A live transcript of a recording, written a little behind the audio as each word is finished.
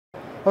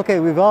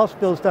Okay, we've all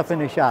spilled stuff in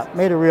the shop,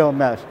 made a real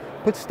mess.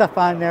 Put stuff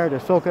on there to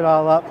soak it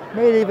all up,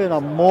 made even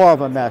more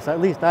of a mess.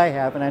 At least I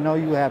have, and I know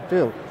you have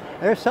too.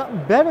 There's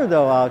something better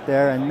though out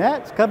there, and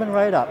that's coming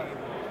right up.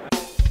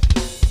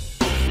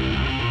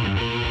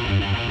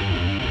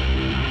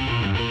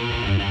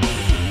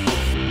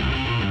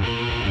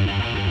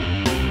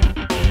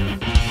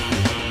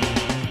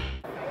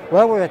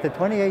 Well, we're at the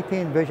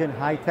 2018 Vision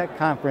High Tech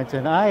Conference,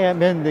 and I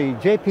am in the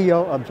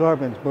JPO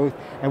Absorbents booth,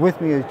 and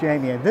with me is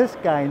Jamie, and this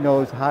guy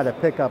knows how to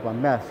pick up a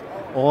mess.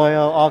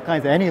 Oil, all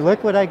kinds of, any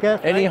liquid, I guess?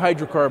 Any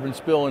hydrocarbon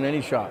spill in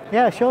any shop.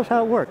 Yeah, show us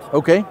how it works.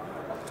 Okay.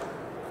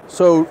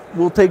 So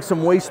we'll take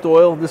some waste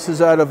oil. This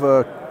is out of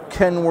a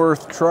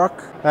Kenworth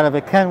truck. Out of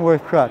a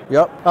Kenworth truck?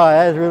 Yep. Oh,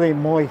 that is really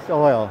moist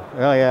oil.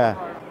 Oh, yeah.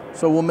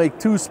 So we'll make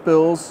 2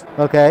 spills.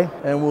 Okay.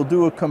 And we'll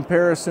do a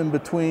comparison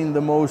between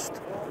the most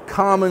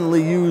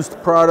commonly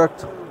used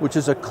product, which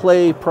is a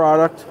clay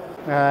product.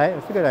 All right,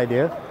 that's a good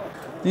idea.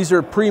 These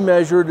are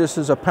pre-measured. This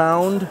is a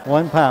pound.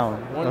 1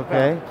 pound.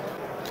 Okay. Pound.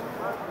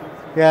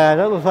 Yeah,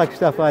 that looks like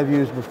stuff I've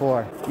used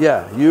before.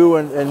 Yeah, you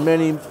and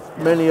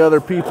many other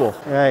people.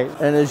 Right.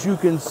 And as you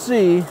can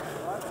see,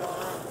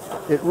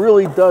 it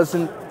really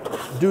doesn't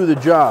do the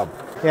job.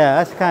 Yeah,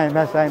 that's the kind of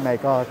mess I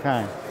make all the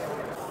time.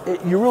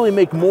 You really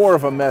make more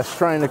of a mess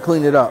trying to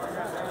clean it up.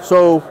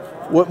 So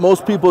what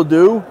most people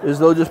do is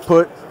they'll just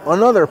put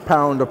another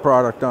pound of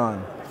product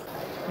on.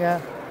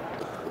 Yeah.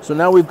 So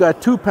now we've got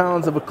 2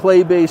 pounds of a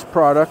clay-based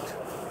product.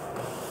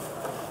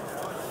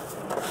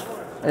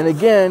 And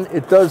again,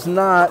 it does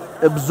not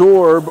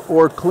absorb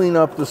or clean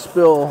up the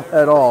spill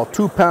at all.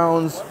 2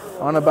 pounds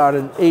on about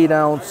an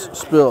 8-ounce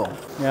spill.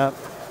 Yep.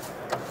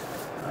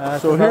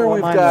 So here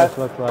we've got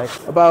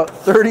about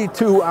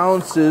 32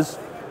 ounces,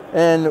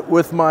 and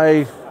with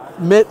my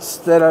mitts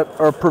that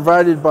are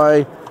provided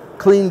by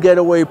Clean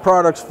Getaway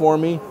Products for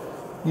me,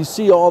 you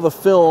see all the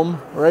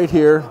film right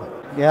here.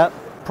 Yep.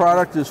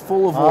 Product is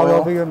full of all oil.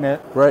 All over your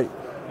mitt. Right.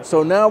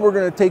 So now we're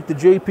going to take the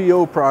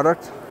JPO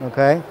product.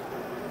 Okay.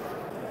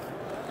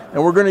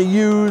 And we're going to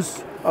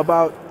use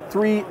about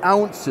 3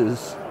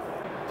 ounces.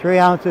 3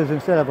 ounces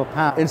instead of a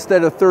pound.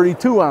 Instead of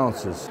 32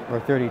 ounces. Or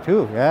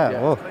 32, yeah.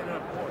 Whoa.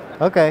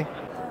 Okay.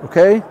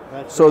 Okay,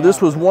 so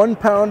this was 1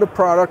 pound of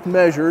product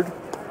measured.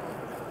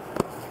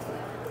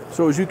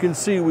 So as you can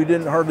see, we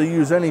didn't hardly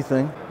use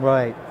anything.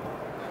 Right.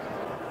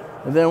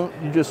 And then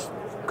you just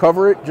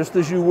cover it just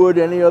as you would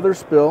any other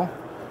spill.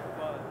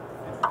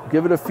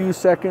 Give it a few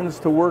seconds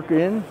to work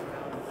in,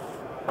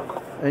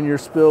 and your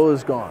spill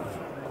is gone.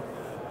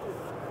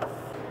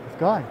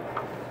 Gone.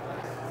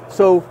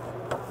 So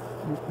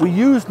we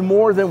used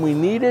more than we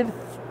needed,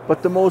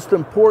 but the most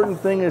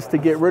important thing is to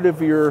get rid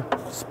of your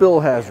spill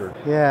hazard.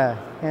 Yeah.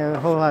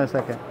 Hold on a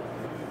second.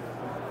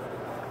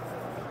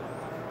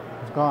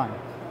 It's gone.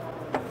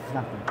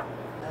 Nothing.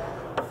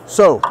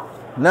 So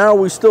now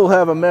we still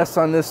have a mess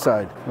on this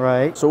side.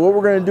 Right. So what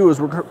we're going to do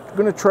is we're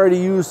going to try to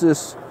use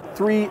this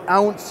 3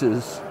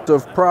 ounces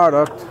of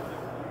product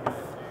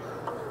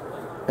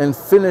and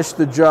finish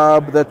the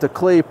job that the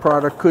clay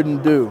product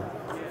couldn't do.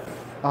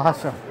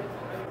 Awesome.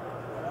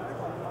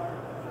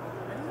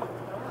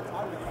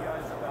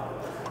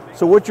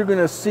 So what you're going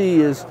to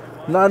see is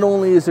not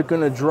only is it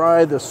going to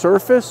dry the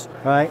surface,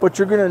 right, but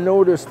you're going to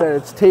notice that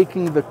it's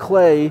taking the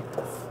clay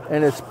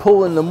and it's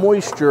pulling the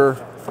moisture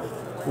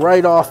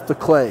right off the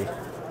clay.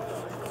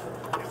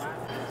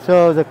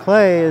 So the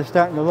clay is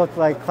starting to look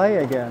like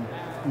clay again,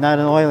 not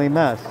an oily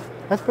mess.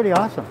 That's pretty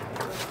awesome.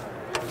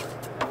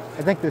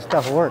 I think this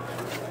stuff works.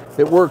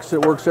 It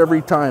works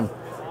every time.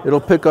 It'll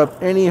pick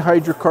up any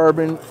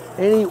hydrocarbon,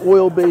 any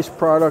oil-based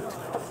product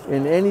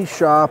in any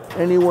shop,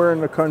 anywhere in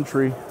the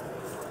country.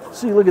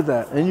 See, look at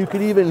that. And you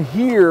could even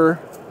hear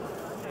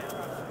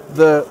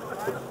the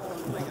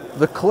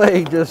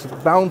clay just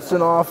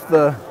bouncing off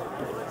the...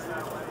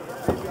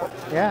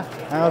 Yeah,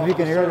 I don't know if you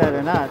can hear that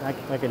or not.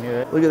 I can hear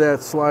it. Look at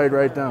that slide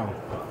right down.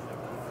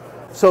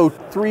 So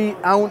 3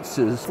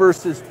 ounces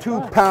versus 2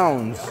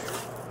 pounds.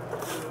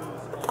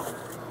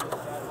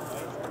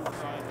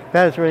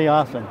 That is really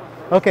awesome.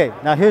 Okay,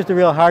 now here's the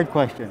real hard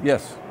question.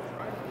 Yes.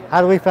 How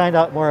do we find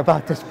out more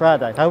about this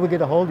product? How do we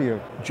get a hold of you?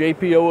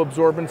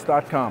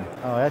 JPOabsorbents.com.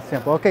 Oh, that's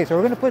simple. Okay, so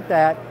we're going to put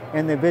that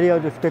in the video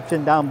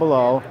description down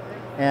below.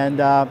 And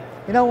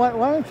you know what?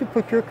 Why don't you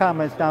put your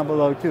comments down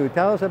below too?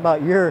 Tell us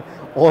about your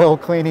oil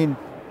cleaning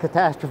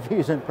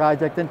catastrophes and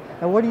project, and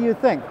what do you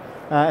think?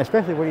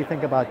 Especially what do you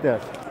think about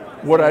this?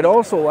 What I'd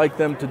also like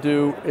them to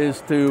do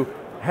is to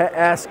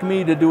ask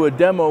me to do a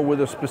demo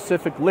with a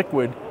specific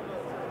liquid,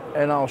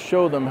 and I'll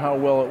show them how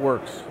well it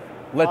works.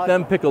 Let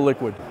them pick a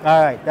liquid.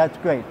 All right, that's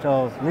great.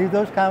 So leave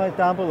those comments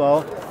down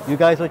below. You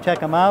guys will check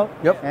them out.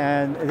 Yep.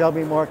 And there'll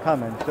be more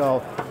coming.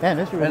 So, man,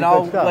 this is really good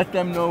stuff. And I'll let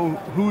them know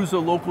who's a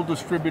local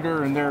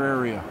distributor in their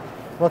area.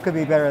 What could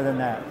be better than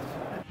that?